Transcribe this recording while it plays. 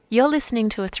You're listening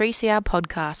to a 3CR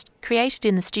podcast created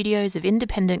in the studios of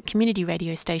independent community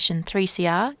radio station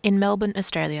 3CR in Melbourne,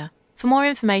 Australia. For more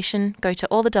information, go to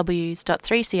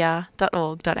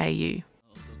allthews.3cr.org.au.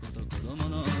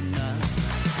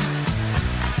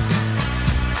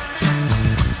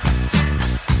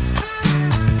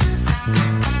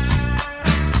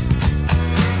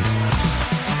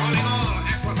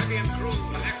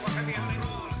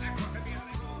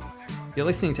 You're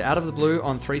listening to Out of the Blue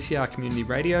on 3CR Community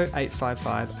Radio,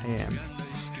 855 AM.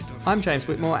 I'm James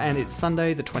Whitmore and it's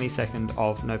Sunday the 22nd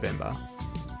of November.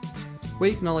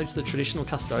 We acknowledge the traditional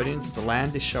custodians of the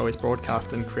land this show is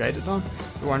broadcast and created on,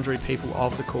 the Wurundjeri people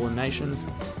of the Kulin Nations,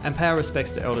 and pay our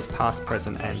respects to elders past,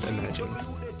 present and emerging.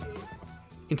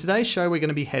 In today's show we're going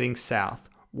to be heading south,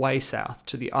 way south,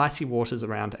 to the icy waters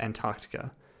around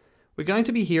Antarctica. We're going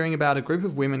to be hearing about a group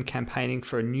of women campaigning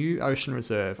for a new ocean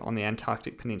reserve on the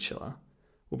Antarctic Peninsula.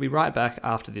 We'll be right back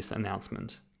after this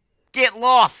announcement. Get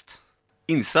lost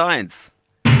in science.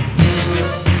 Tune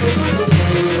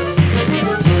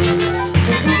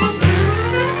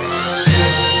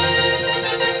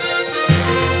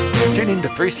in to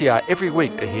 3CR every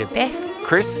week to hear Beth,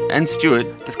 Chris And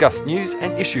Stuart. discuss news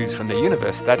and issues from the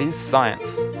universe that is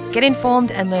science. get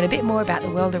informed and learn a bit more about the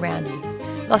world around you.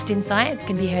 Lost in Science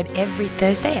can be heard every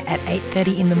Thursday at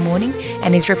 8:30 in the morning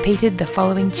and is repeated the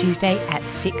following Tuesday at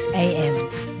 6 a.m.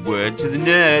 Word to the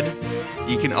nerd.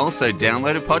 You can also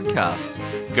download a podcast.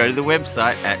 Go to the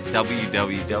website at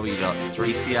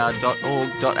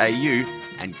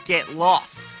www.3cr.org.au and get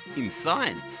lost in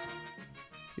science.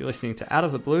 You're listening to Out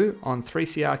of the Blue on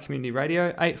 3CR Community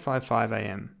Radio, 855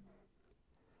 AM.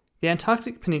 The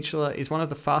Antarctic Peninsula is one of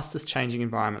the fastest changing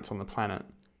environments on the planet.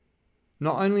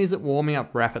 Not only is it warming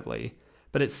up rapidly,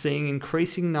 but it's seeing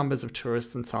increasing numbers of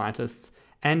tourists and scientists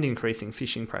and increasing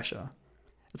fishing pressure.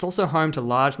 It's also home to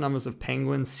large numbers of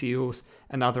penguins, seals,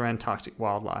 and other Antarctic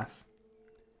wildlife.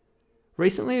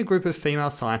 Recently, a group of female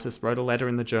scientists wrote a letter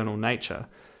in the journal Nature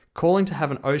calling to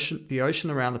have the ocean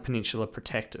around the peninsula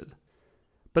protected.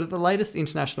 But at the latest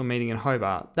international meeting in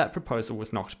Hobart, that proposal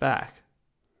was knocked back.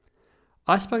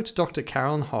 I spoke to Dr.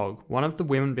 Carolyn Hogg, one of the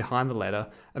women behind the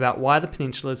letter, about why the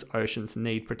peninsula's oceans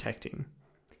need protecting.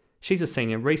 She's a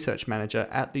senior research manager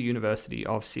at the University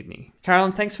of Sydney.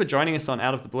 Carolyn, thanks for joining us on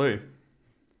Out of the Blue.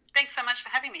 Thanks so much for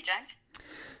having me, James.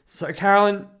 So,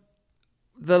 Carolyn,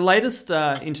 the latest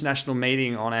international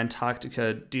meeting on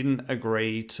Antarctica didn't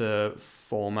agree to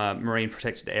form a marine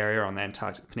protected area on the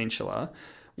Antarctic Peninsula.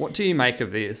 What do you make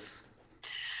of this?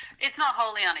 It's not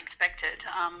wholly unexpected.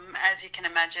 As you can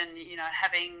imagine,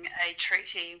 having a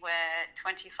treaty where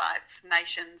 25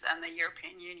 nations and the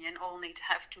European Union all need to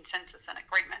have consensus and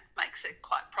agreement makes it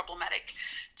quite problematic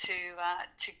to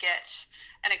get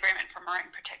an agreement for a marine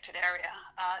protected area.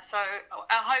 So our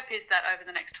hope is that over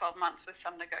the next 12 months with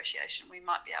some negotiation, we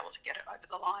might be able to get it over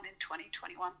the line in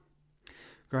 2021.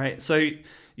 Great. So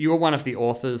you were one of the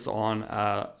authors on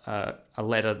a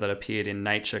letter that appeared in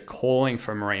Nature calling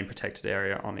for a marine protected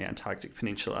area on the Antarctic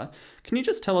Peninsula. Can you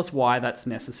just tell us why that's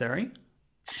necessary?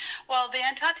 Well, the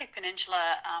Antarctic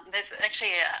Peninsula, there's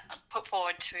actually put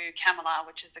forward to CAMLR,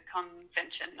 which is the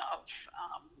Convention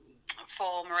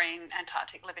for Marine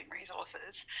Antarctic Living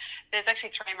Resources. There's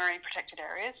actually 3 marine protected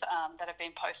areas that have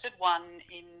been posted, one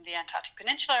in the Antarctic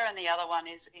Peninsula and the other one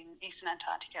is in Eastern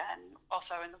Antarctica and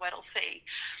also in the Weddell Sea.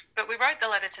 But we wrote the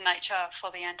letter to Nature for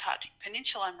the Antarctic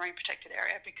Peninsula Marine Protected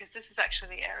Area because this is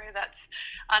actually the area that's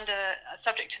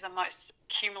subject to the most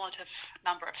cumulative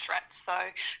number of threats.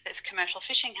 So there's commercial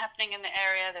fishing happening in the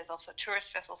area, there's also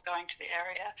tourist vessels going to the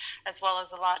area, as well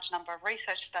as a large number of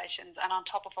research stations, and on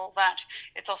top of all that,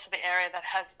 it's also the area that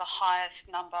has the highest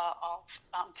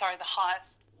the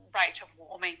highest rate of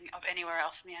warming of anywhere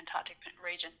else in the Antarctic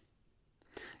region.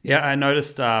 Yeah, I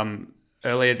noticed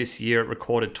earlier this year it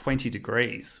recorded 20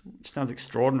 degrees, which sounds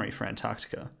extraordinary for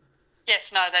Antarctica.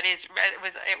 Yes, no, that is.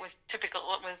 It was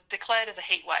typical. It was declared as a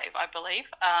heat wave, I believe,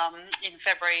 in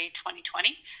February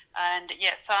 2020. And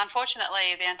yes, so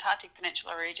unfortunately, the Antarctic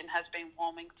Peninsula region has been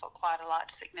warming for quite a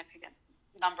large, significant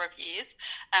number of years.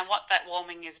 And what that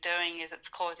warming is doing is it's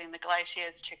causing the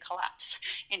glaciers to collapse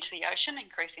into the ocean,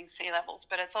 increasing sea levels.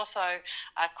 But it's also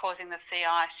causing the sea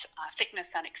ice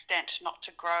thickness and extent not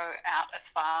to grow out as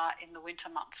far in the winter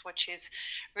months, which is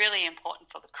really important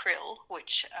for the krill,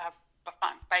 which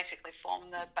basically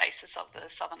form the basis of the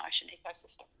Southern Ocean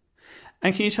ecosystem.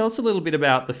 And can you tell us a little bit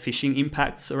about the fishing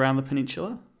impacts around the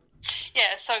peninsula?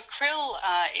 Yeah, so krill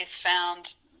is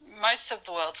found most of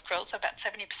the world's krill, so about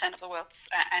 70% of the world's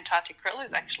Antarctic krill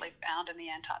is actually found in the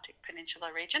Antarctic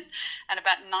Peninsula region, and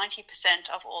about 90%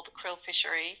 of all the krill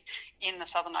fishery in the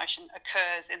Southern Ocean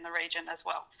occurs in the region as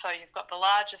well. So you've got the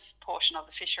largest portion of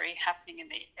the fishery happening in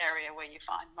the area where you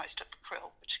find most of the krill,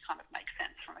 which kind of makes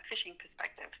sense from a fishing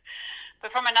perspective.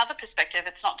 But from another perspective,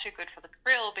 it's not too good for the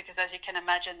krill because, as you can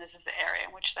imagine, this is the area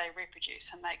in which they reproduce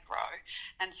and they grow.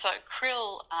 And so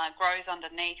krill grows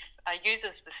underneath,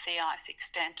 uses the sea ice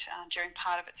extent during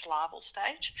part of its larval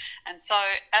stage. And so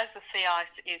as the sea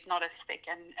ice is not as thick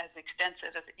and as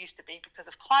extensive as it used to be because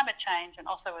of climate change, and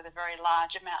also with a very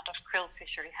large amount of krill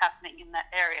fishery happening in that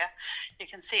area, you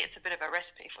can see it's a bit of a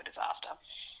recipe for disaster.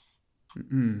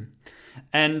 Mm-hmm.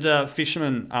 And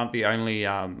fishermen aren't the only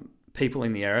people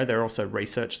in the area. There are also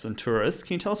researchers and tourists.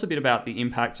 Can you tell us a bit about the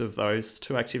impact of those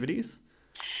two activities?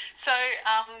 So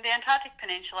the Antarctic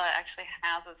Peninsula actually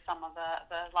houses some of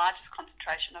the largest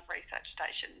concentration of research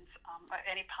stations of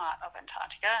any part of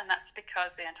Antarctica, and that's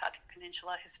because the Antarctic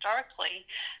Peninsula historically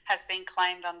has been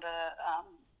claimed under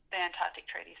the Antarctic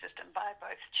Treaty System by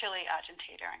both Chile,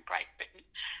 Argentina and Great Britain.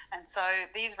 And so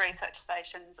these research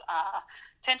stations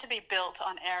tend to be built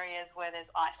on areas where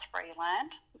there's ice-free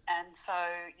land. And so,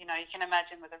 you can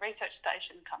imagine with a research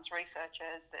station comes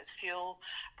researchers, there's fuel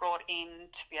brought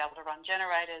in to be able to run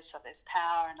generators, so there's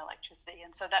power and electricity.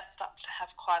 And so that starts to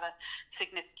have quite a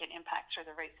significant impact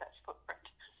through the research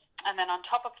footprint. And then on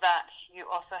top of that, you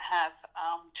also have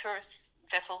tourist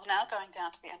vessels now going down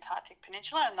to the Antarctic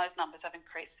Peninsula, and those numbers have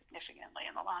increased significantly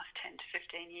in the last 10 to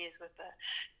 15 years with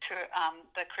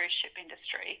the cruise ship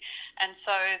industry. And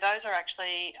so those are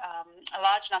actually a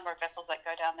large number of vessels that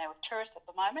go down there with tourists at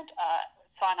the moment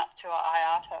sign up to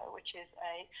IATO, which is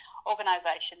a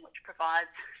organisation which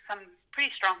provides some pretty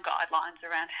strong guidelines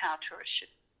around how tourists should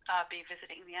be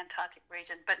visiting the Antarctic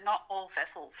region, but not all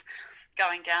vessels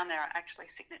going down there are actually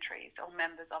signatories or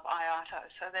members of IATO.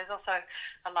 So there's also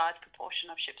a large proportion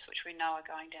of ships which we know are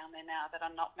going down there now that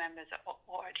are not members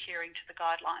or adhering to the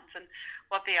guidelines. And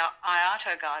what the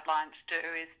IATO guidelines do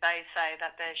is they say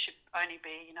that there should only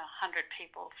be 100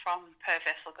 people per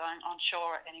vessel going on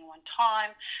shore at any one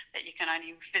time, that you can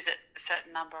only visit a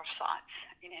certain number of sites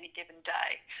in any given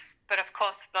day. But of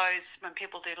course, when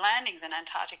people do landings in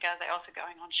Antarctica, they're also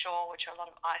going on shore, which are a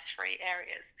lot of ice-free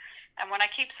areas. And when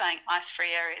I keep saying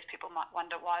ice-free areas, people might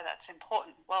wonder why that's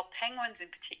important. Well, penguins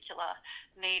in particular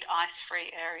need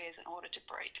ice-free areas in order to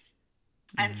breed.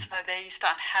 And so there you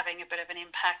start having a bit of an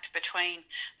impact between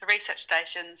the research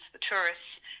stations, the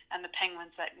tourists, and the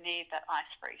penguins that need that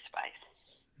ice-free space.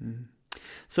 Mm.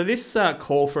 So this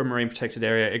call for a marine protected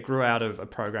area, it grew out of a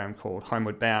program called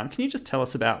Homeward Bound. Can you just tell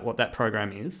us about what that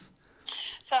program is?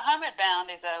 So Homeward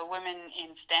Bound is a Women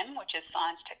in STEM, which is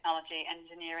science, technology,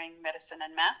 engineering, medicine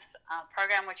and maths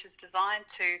program, which is designed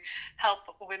to help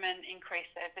women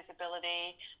increase their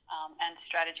visibility and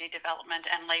strategy development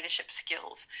and leadership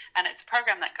skills. And it's a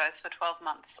program that goes for 12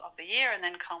 months of the year and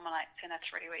then culminates in a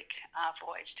 3-week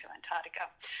voyage to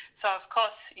Antarctica. So of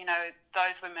course,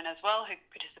 those women as well who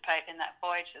participate in that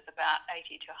voyage, there's about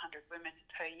 80 to 100 women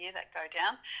per year that go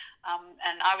down.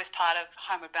 And I was part of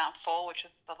Homeward Bound 4, which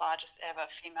was the largest ever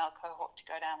female cohort to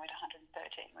go down with 113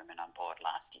 women on board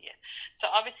last year. So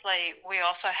obviously we're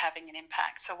also having an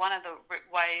impact. So one of the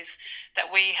ways that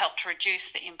we helped reduce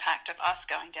the impact of us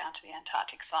going down to the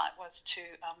Antarctic site was to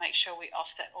make sure we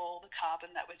offset all the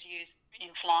carbon that was used in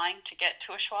flying to get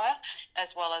to Ushuaia, as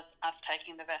well as us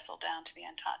taking the vessel down to the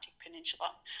Antarctic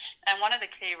Peninsula. And one of the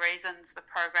key reasons the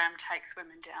program takes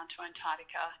women down to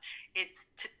Antarctica is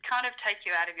to kind of take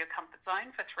you out of your comfort zone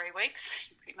for 3 weeks.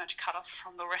 You're pretty much cut off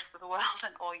from the rest of the world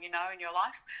and all you know in your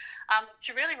life,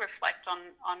 to really reflect on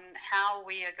how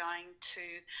we are going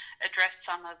to address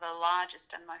some of the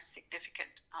largest and most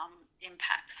significant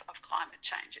impacts of climate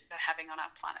change that they're having on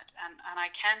our planet. And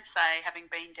I can say, having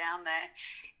been down there,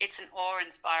 it's an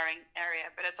awe-inspiring area,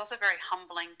 but it's also very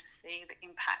humbling to see the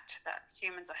impact that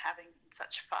humans are having in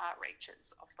such far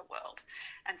reaches of the world.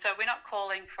 And so we're not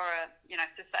calling for a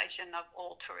cessation of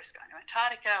all tourists going to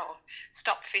Antarctica or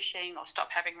stop fishing or stop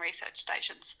having research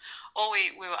stations. All we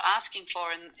were asking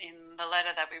for in the letter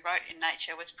that we wrote in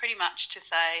Nature was pretty much to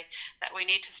say that we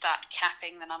need to start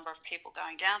capping the number of people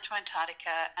going down to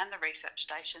Antarctica and the research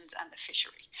stations and the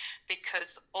fishery,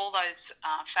 because all those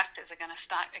factors are going to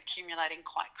start accumulating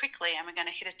quite quickly, and we're going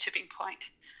to hit a tipping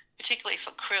point, particularly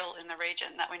for krill in the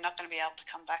region, that we're not going to be able to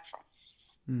come back from.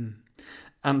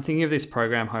 Thinking of this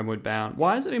program, Homeward Bound,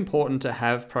 why is it important to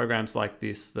have programs like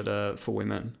this that are for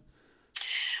women?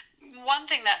 One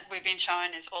thing that we've been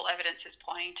shown is all evidence is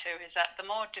pointing to is that the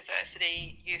more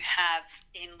diversity you have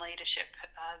in leadership,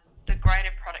 the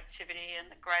greater productivity and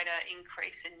the greater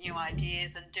increase in new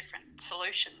ideas and different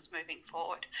solutions moving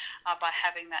forward by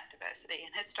having that diversity.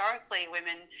 And historically,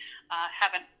 women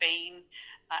haven't been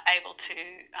able to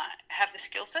have the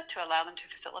skill set to allow them to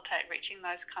facilitate reaching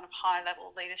those kind of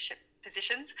high-level leadership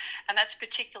positions, and that's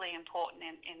particularly important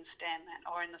in STEM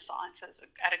or in the sciences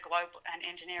at a global and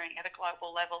engineering at a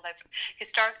global level. They've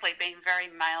historically been very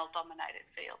male-dominated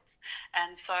fields,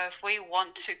 and so if we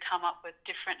want to come up with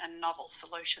different and novel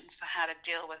solutions for how to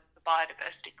deal with the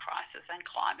biodiversity crisis and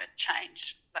climate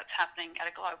change that's happening at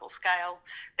a global scale,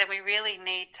 then we really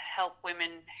need to help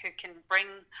women who can bring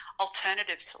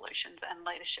alternative solutions and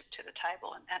leadership to the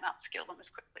table and upskill them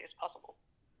as quickly as possible.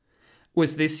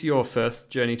 Was this your first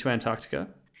journey to Antarctica?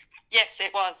 Yes,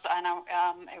 it was. I know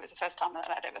it was the first time that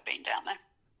I'd ever been down there.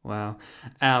 Wow.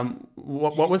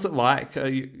 What was it like?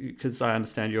 Because I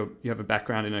understand you have a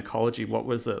background in ecology. What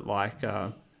was it like,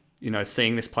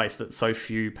 seeing this place that so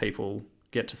few people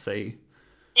get to see?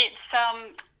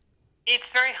 It's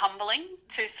very humbling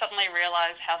to suddenly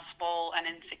realise how small and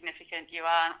insignificant you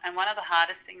are. And one of the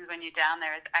hardest things when you're down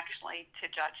there is actually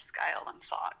to judge scale and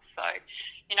size. So,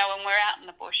 when we're out in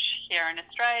the bush here in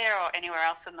Australia or anywhere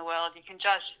else in the world, you can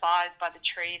judge size by the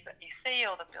trees that you see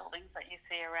or the buildings that you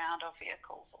see around or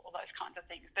vehicles, all those kinds of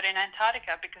things. But in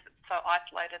Antarctica, because it's so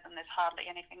isolated and there's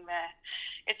hardly anything there,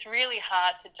 it's really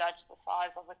hard to judge the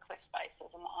size of the cliff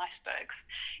faces and the icebergs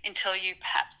until you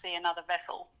perhaps see another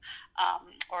vessel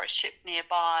or a ship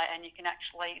nearby, and you can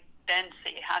actually then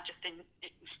see how just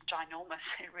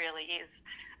ginormous it really is.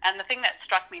 And the thing that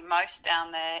struck me most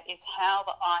down there is how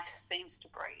the ice seems to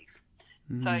breathe.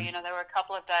 So, there were a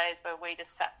couple of days where we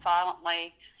just sat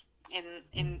silently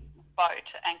in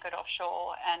boat anchored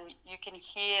offshore, and you can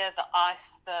hear the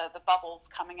ice, the bubbles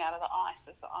coming out of the ice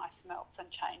as the ice melts and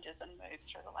changes and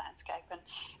moves through the landscape.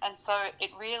 And so it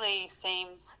really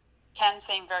can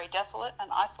seem very desolate and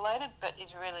isolated, but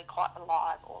is really quite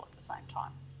alive all at the same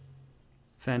time.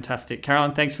 Fantastic.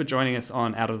 Carolyn, thanks for joining us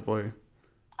on Out of the Blue.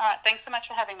 All right, thanks so much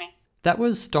for having me. That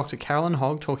was Dr. Carolyn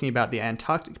Hogg talking about the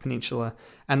Antarctic Peninsula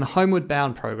and the Homeward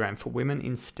Bound program for women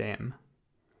in STEM.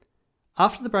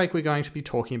 After the break, we're going to be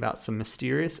talking about some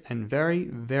mysterious and very,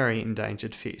 very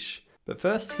endangered fish. But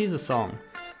first, here's a song.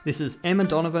 This is Emma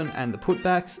Donovan and the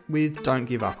Putbacks with Don't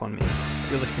Give Up on Me.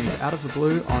 You're listening to Out of the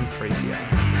Blue on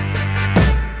 3CR.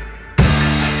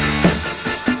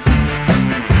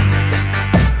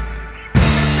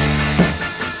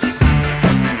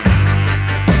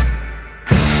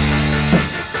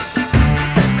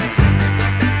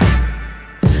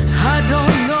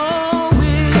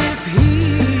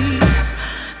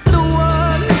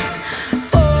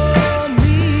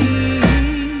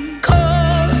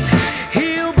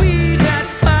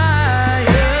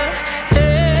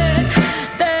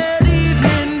 That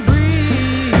evening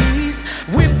breeze.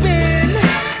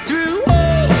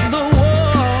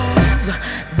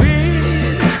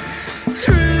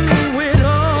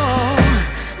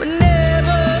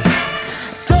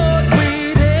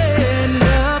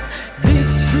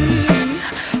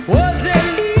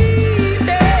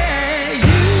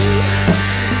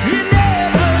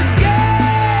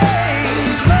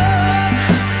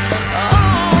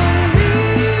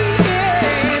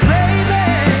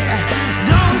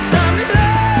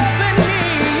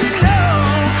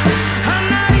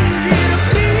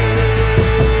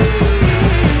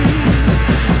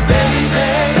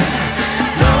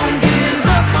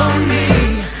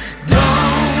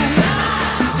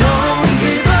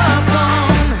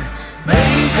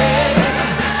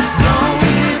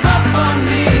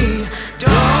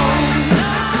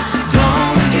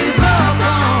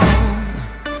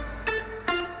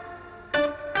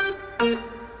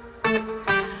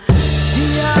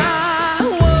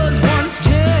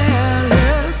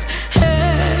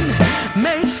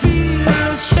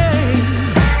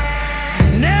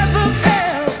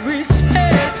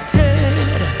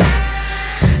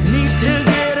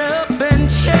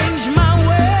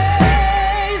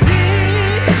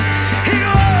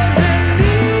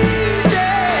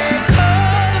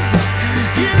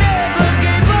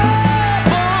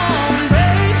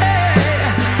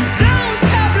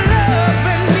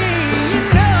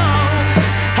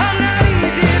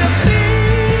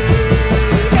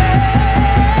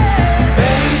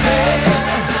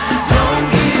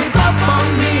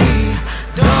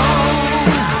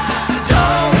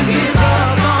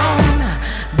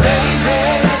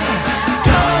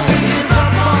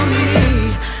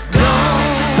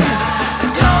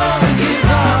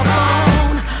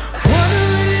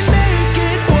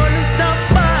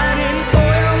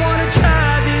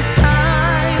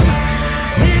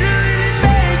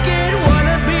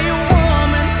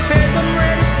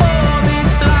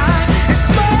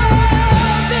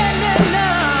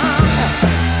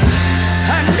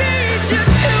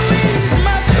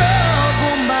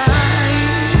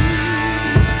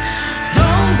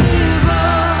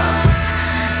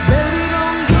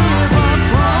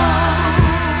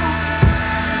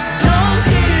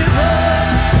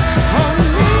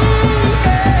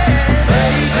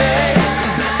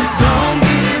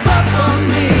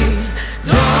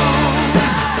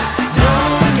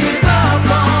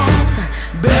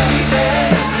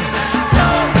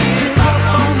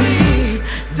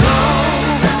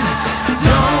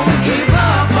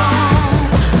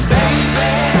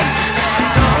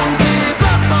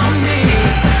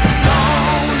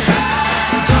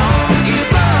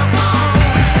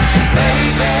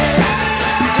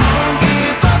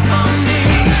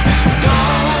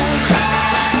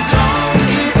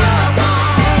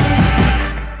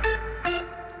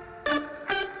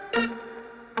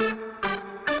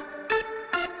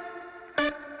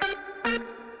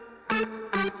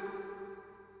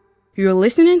 You're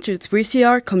listening to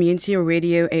 3CR Community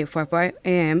Radio 855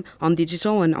 AM on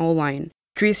digital and online.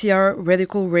 3CR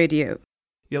Radical Radio.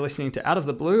 You're listening to Out of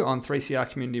the Blue on 3CR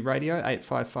Community Radio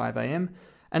 855 AM,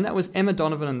 and that was Emma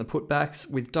Donovan and the Putbacks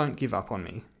with Don't Give Up on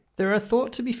Me. There are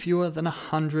thought to be fewer than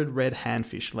 100 red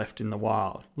handfish left in the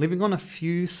wild, living on a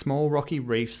few small rocky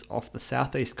reefs off the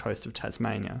southeast coast of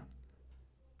Tasmania.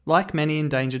 Like many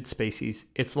endangered species,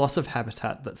 it's loss of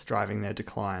habitat that's driving their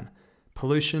decline,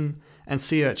 pollution, and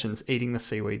sea urchins eating the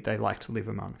seaweed they like to live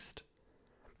amongst.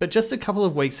 But just a couple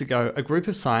of weeks ago, a group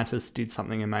of scientists did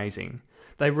something amazing.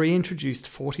 They reintroduced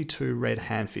 42 red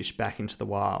handfish back into the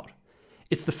wild.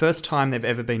 It's the first time they've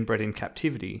ever been bred in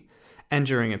captivity, and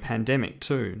during a pandemic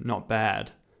too, not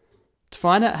bad. To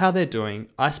find out how they're doing,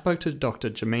 I spoke to Dr.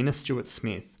 Jamina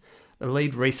Stewart-Smith, the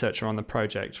lead researcher on the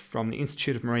project from the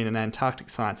Institute of Marine and Antarctic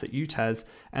Science at UTAS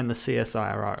and the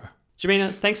CSIRO. Jamina,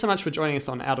 thanks so much for joining us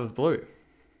on Out of the Blue.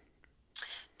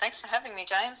 Thanks for having me,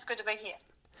 James. Good to be here.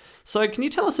 So can you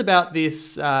tell us about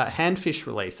this handfish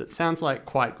release? It sounds like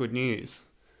quite good news.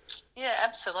 Yeah,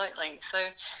 absolutely. So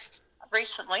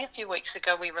recently, a few weeks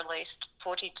ago, we released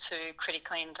 42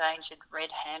 critically endangered red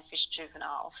handfish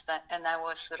juveniles, and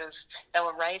they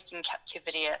were raised in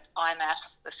captivity at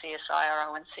IMAS, the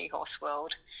CSIRO, and Seahorse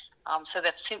World. So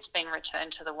they've since been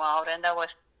returned to the wild, and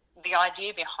the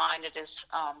idea behind it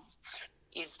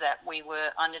is that we were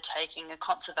undertaking a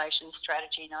conservation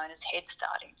strategy known as head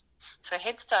starting. So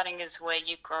head starting is where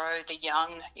you grow the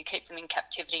young, you keep them in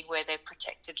captivity where they're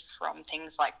protected from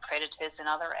things like predators and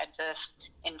other adverse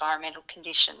environmental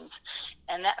conditions.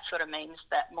 And that sort of means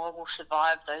that more will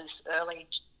survive those early,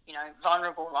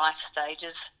 vulnerable life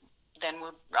stages than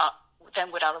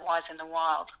would otherwise in the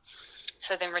wild.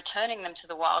 So then returning them to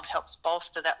the wild helps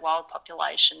bolster that wild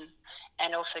population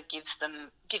and also gives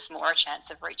more a chance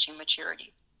of reaching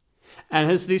maturity. And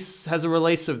has a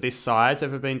release of this size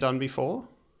ever been done before?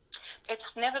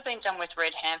 It's never been done with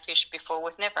red handfish before.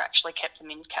 We've never actually kept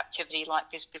them in captivity like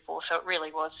this before, so it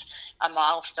really was a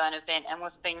milestone event, and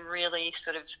we're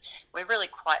really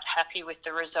quite happy with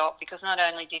the result, because not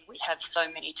only did we have so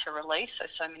many to release,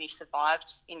 so many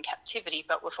survived in captivity,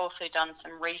 but we've also done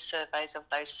some resurveys of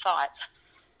those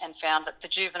sites and found that the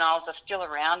juveniles are still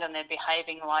around and they're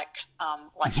behaving like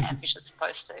handfish are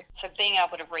supposed to. So being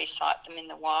able to re-site them in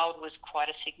the wild was quite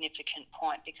a significant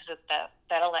point, because that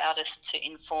allowed us to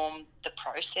inform the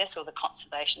process or the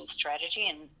conservation strategy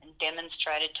and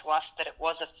demonstrated to us that it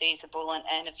was a feasible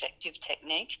and effective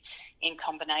technique in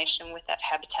combination with that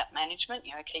habitat management,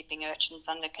 keeping urchins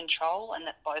under control, and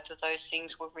that both of those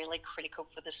things were really critical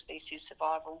for the species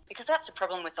survival. Because that's the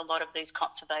problem with a lot of these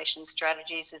conservation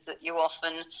strategies, is that you're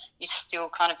still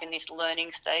kind of in this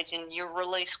learning stage, and you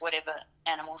release whatever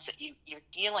animals that you're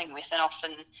dealing with, and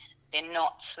often they're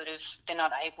not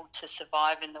able to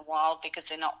survive in the wild because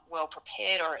they're not well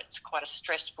prepared, or it's quite a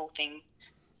stressful thing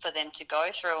for them to go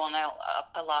through, and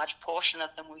a large portion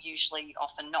of them will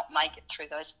often not make it through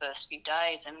those first few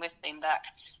days. And we've been back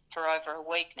for over a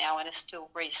week now and are still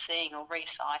re-seeing or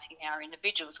re-sighting our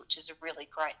individuals, which is a really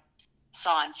great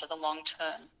sign for the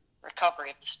long-term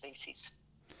recovery of the species.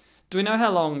 Do we know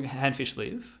how long handfish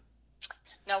live?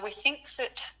 No, we think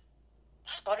that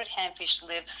spotted handfish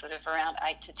live sort of around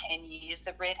 8 to 10 years.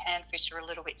 The red handfish are a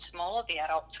little bit smaller. The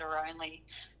adults are only,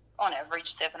 on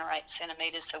average, 7 or 8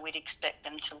 centimetres, so we'd expect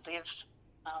them to live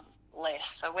less.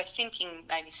 So we're thinking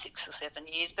maybe 6 or 7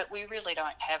 years, but we really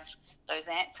don't have those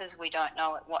answers. We don't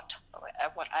know at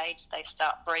what age they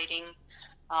start breeding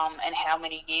and how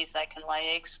many years they can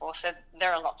lay eggs for. So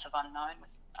there are lots of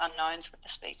unknowns with the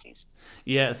species.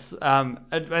 Yes,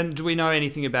 and do we know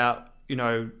anything about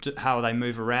how they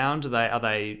move around? Do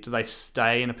they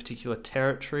stay in a particular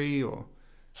territory, or?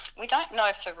 We don't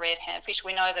know for red handfish.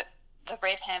 We know that the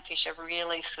red handfish are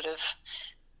really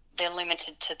they're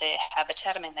limited to their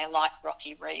habitat. I mean, they like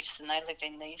rocky reefs and they live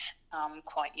in these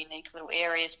quite unique little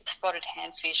areas. But spotted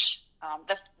handfish,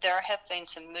 there have been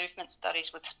some movement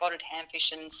studies with spotted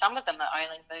handfish, and some of them are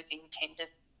only moving 10 to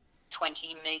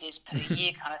 20 metres per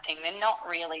year kind of thing. They're not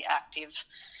really active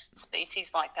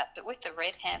species like that. But with the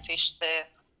red handfish,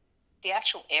 the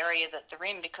actual area that they're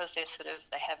in, because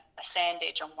they have a sand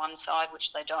edge on one side,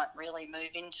 which they don't really move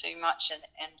into much,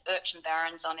 and urchin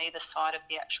barrens on either side of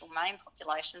the actual main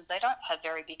populations, they don't have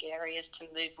very big areas to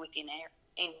move within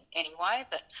in any way,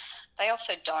 but they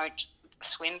also don't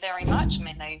swim very much. I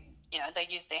mean, they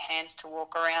use their hands to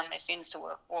walk around, their fins to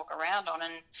walk around on,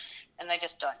 and they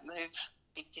just don't move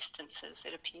big distances,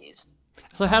 it appears.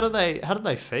 So how do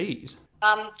they feed?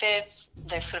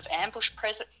 They're sort of ambush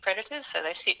predators, so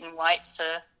they sit and wait for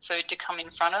food to come in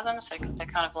front of them. So they're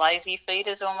kind of lazy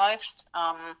feeders almost.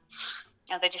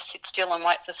 they just sit still and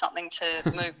wait for something to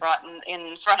move right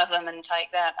in front of them and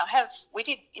take that. We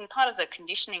did, in part of the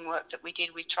conditioning work that we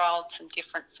did, we trialled some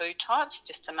different food types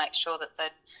just to make sure that they,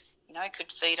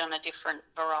 could feed on a different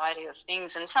variety of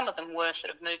things. And some of them were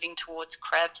sort of moving towards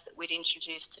crabs that we'd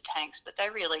introduced to tanks, but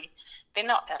they're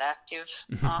not that active.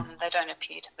 They don't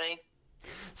appear to be.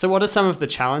 So what are some of the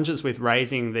challenges with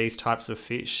raising these types of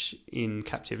fish in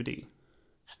captivity?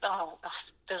 Oh,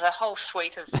 there's a whole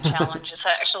suite of challenges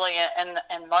actually, and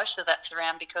most of that's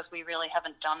around because we really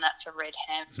haven't done that for red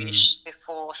handfish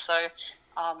before. So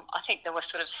I think there were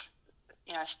sort of,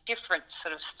 different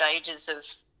sort of stages of,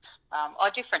 or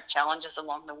different challenges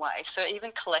along the way. So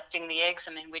even collecting the eggs,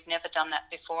 we'd never done that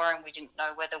before, and we didn't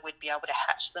know whether we'd be able to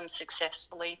hatch them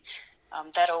successfully.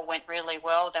 That all went really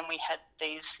well. Then we had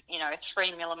these,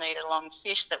 3 millimetre long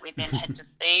fish that we then had to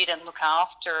feed and look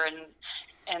after,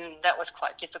 and that was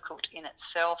quite difficult in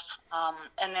itself.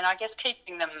 And then I guess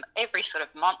keeping them every sort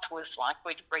of month was like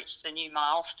we'd reached a new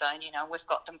milestone. We've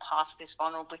got them past this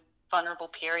vulnerable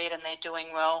period and they're doing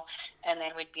well, and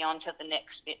then we'd be on to the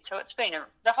next bit. So it's been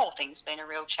the whole thing's been a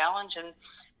real challenge, and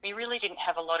we really don't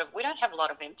have a lot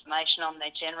of information on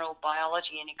their general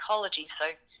biology and ecology. So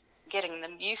getting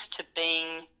them used to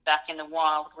being back in the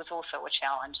wild was also a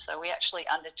challenge. So we actually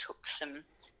undertook some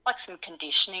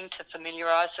conditioning to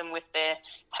familiarise them with their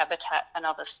habitat and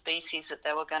other species that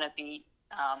they were going to be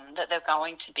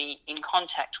in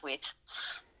contact with.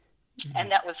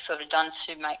 And that was sort of done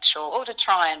to make sure, or to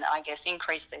try and, I guess,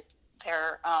 increase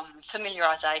their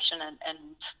familiarisation and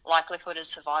likelihood of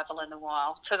survival in the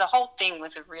wild. So the whole thing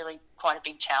was quite a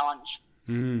big challenge.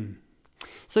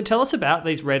 So tell us about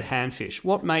these red handfish.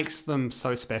 What makes them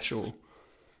so special?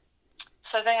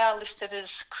 So they are listed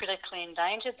as critically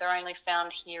endangered. They're only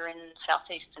found here in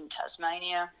southeastern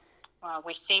Tasmania.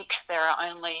 We think there are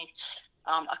only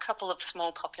a couple of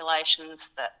small populations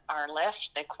that are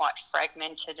left. They're quite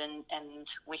fragmented, and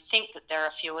we think that there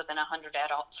are fewer than 100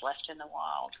 adults left in the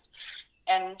wild.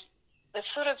 And they've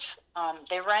sort of,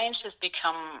 their range has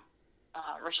become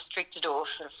restricted or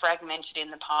sort of fragmented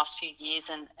in the past few years,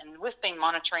 and we've been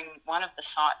monitoring one of the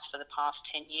sites for the past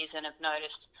 10 years and have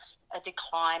noticed a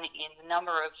decline in the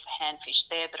number of handfish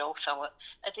there, but also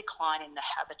a decline in the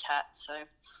habitat. So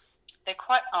they're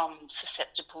quite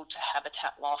susceptible to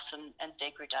habitat loss and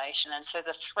degradation, and so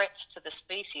the threats to the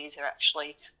species are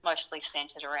actually mostly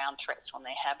centred around threats on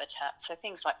their habitat. So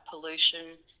things like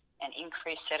pollution and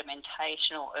increased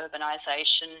sedimentation or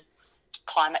urbanisation,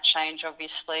 climate change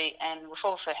obviously, and we've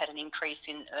also had an increase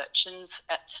in urchins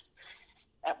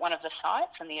at one of the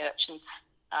sites, and the urchins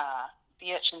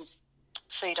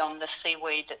feed on the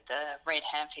seaweed that the red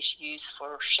handfish use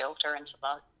for shelter and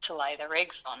to lay their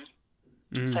eggs on.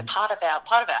 So part of our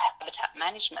habitat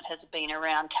management has been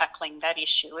around tackling that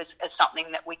issue as something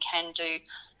that we can do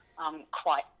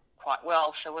quite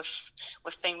well. So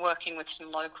we've been working with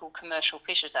some local commercial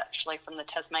fishers actually from the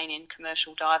Tasmanian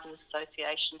Commercial Divers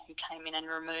Association, who came in and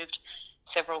removed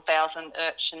several thousand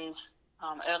urchins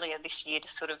earlier this year to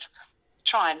sort of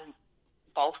try and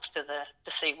bolster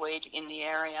the seaweed in the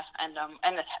area, and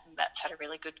that's had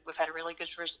we've had a really good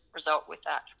result with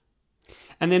that.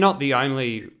 And they're not the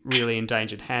only really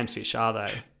endangered handfish, are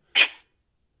they?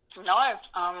 No.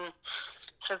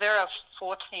 So there are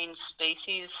 14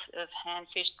 species of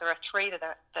handfish. There are 3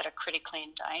 that are critically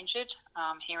endangered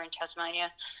here in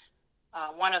Tasmania.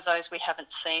 One of those we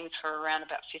haven't seen for around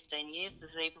about 15 years, the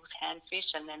Zeebel's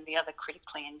handfish, and then the other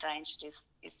critically endangered is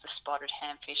the spotted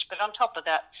handfish. But on top of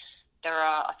that, there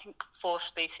are, I think, 4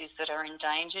 species that are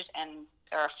endangered, and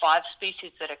there are 5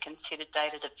 species that are considered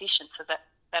data deficient. So that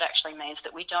actually means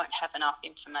that we don't have enough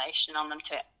information on them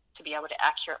to be able to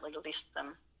accurately list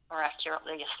them or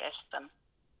accurately assess them.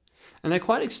 And they're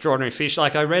quite extraordinary fish.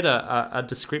 Like, I read a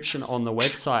description on the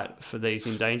website for these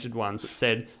endangered ones that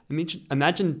said,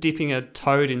 imagine dipping a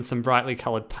toad in some brightly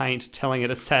coloured paint, telling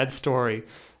it a sad story,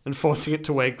 and forcing it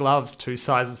to wear gloves 2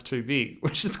 sizes too big,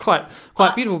 which is quite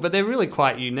beautiful. But they're really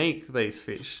quite unique, these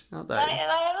fish, aren't they? They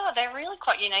are. They're really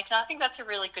quite unique, and I think that's a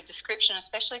really good description,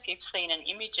 especially if you've seen an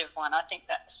image of one. I think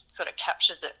that sort of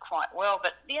captures it quite well.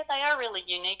 But yeah, they are really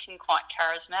unique and quite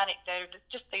charismatic. They're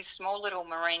just these small little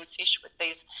marine fish with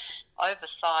these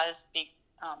oversized big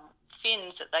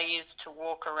fins that they use to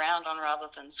walk around on rather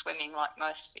than swimming like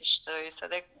most fish do. So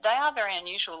they are very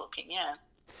unusual looking, yeah.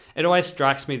 It always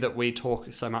strikes me that we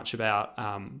talk so much about,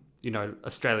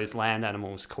 Australia's land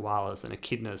animals, koalas and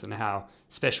echidnas, and how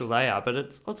special they are. But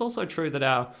it's also true that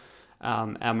our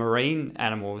marine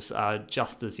animals are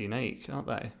just as unique, aren't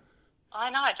they? I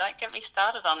know. Don't get me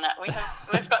started on that.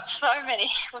 We've got so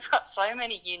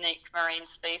many unique marine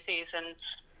species, and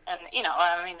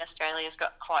Australia's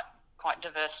got quite quite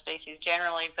diverse species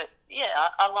generally. But yeah,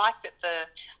 I like that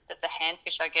the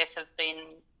handfish, I guess,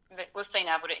 we've been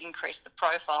able to increase the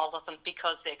profile of them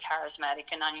because they're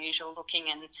charismatic and unusual looking,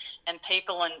 and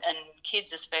people and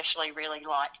kids especially really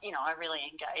are really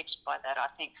engaged by that, I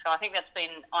think. So I think that's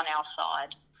been on our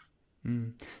side.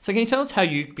 So can you tell us how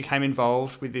you became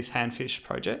involved with this handfish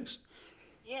project?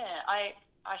 Yeah, I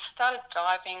started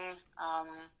diving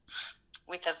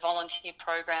with a volunteer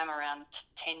program around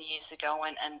 10 years ago,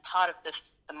 and part of the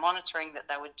monitoring that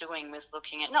they were doing was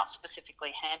looking at not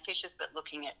specifically handfishes, but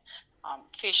looking at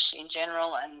fish in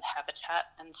general and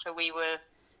habitat. And so we were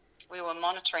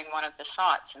monitoring one of the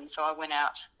sites, and so I went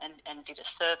out and did a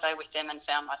survey with them and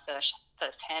found my first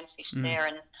handfish there,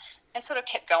 and sort of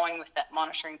kept going with that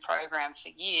monitoring program for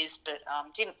years, but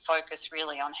didn't focus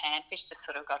really on handfish, just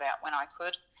sort of got out when I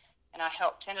could. And I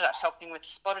ended up helping with the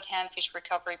spotted handfish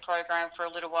recovery program for a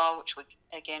little while, which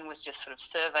again was just sort of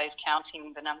surveys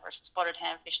counting the number of spotted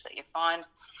handfish that you find.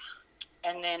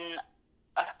 And then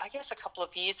I guess a couple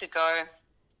of years ago,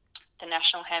 the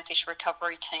National Handfish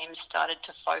Recovery Team started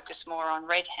to focus more on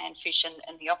red handfish, and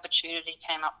the opportunity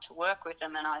came up to work with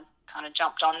them, and I kind of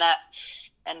jumped on that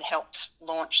and helped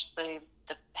launch the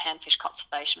Handfish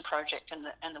Conservation Project and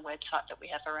the website that we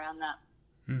have around that.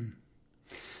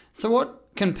 So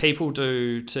what can people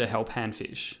do to help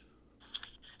handfish?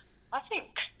 I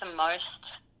think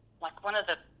one of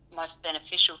the most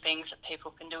beneficial things that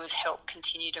people can do is help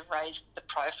continue to raise the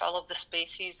profile of the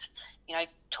species,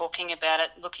 talking about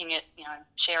it, looking at,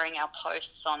 sharing our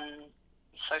posts on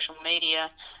social media,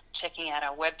 checking out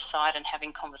our website and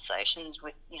having conversations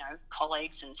with,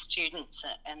 colleagues and students,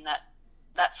 and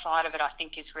that side of it I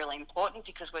think is really important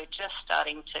because we're just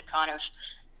starting to kind of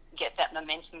get that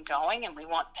momentum going, and we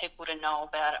want people to know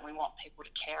about it, and we want people to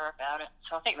care about it.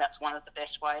 So I think that's one of the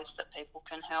best ways that people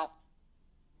can help.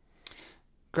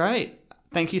 Great.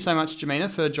 Thank you so much, Jamina,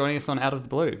 for joining us on Out of the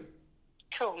Blue.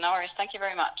 Cool. No worries. Thank you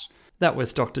very much. That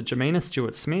was Dr. Jamina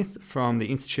Stewart-Smith from the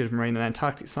Institute of Marine and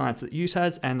Antarctic Science at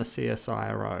UTAS and the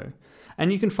CSIRO.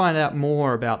 And you can find out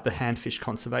more about the Handfish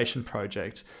Conservation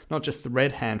Project, not just the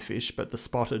red handfish, but the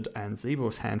spotted and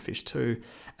zebuous handfish too,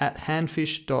 at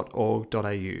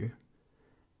handfish.org.au.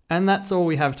 And that's all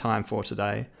we have time for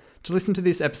today. To listen to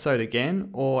this episode again,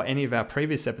 or any of our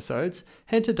previous episodes,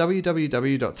 head to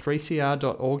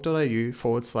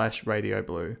www.3cr.org.au/Radio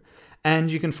Blue,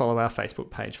 and you can follow our Facebook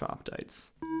page for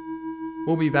updates.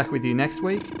 We'll be back with you next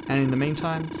week, and in the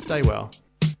meantime, stay well.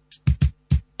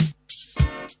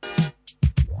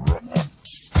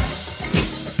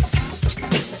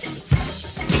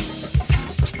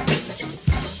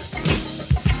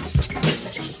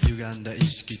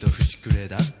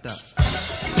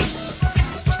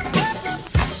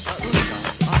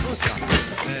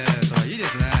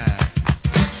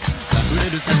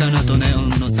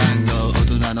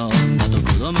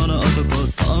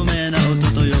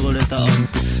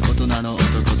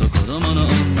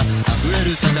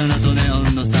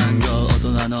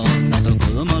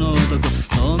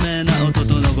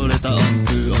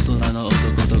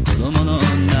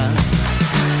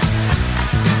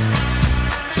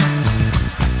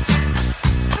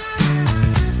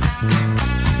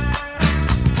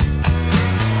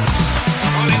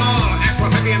 Calling all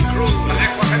Aquavivian crew.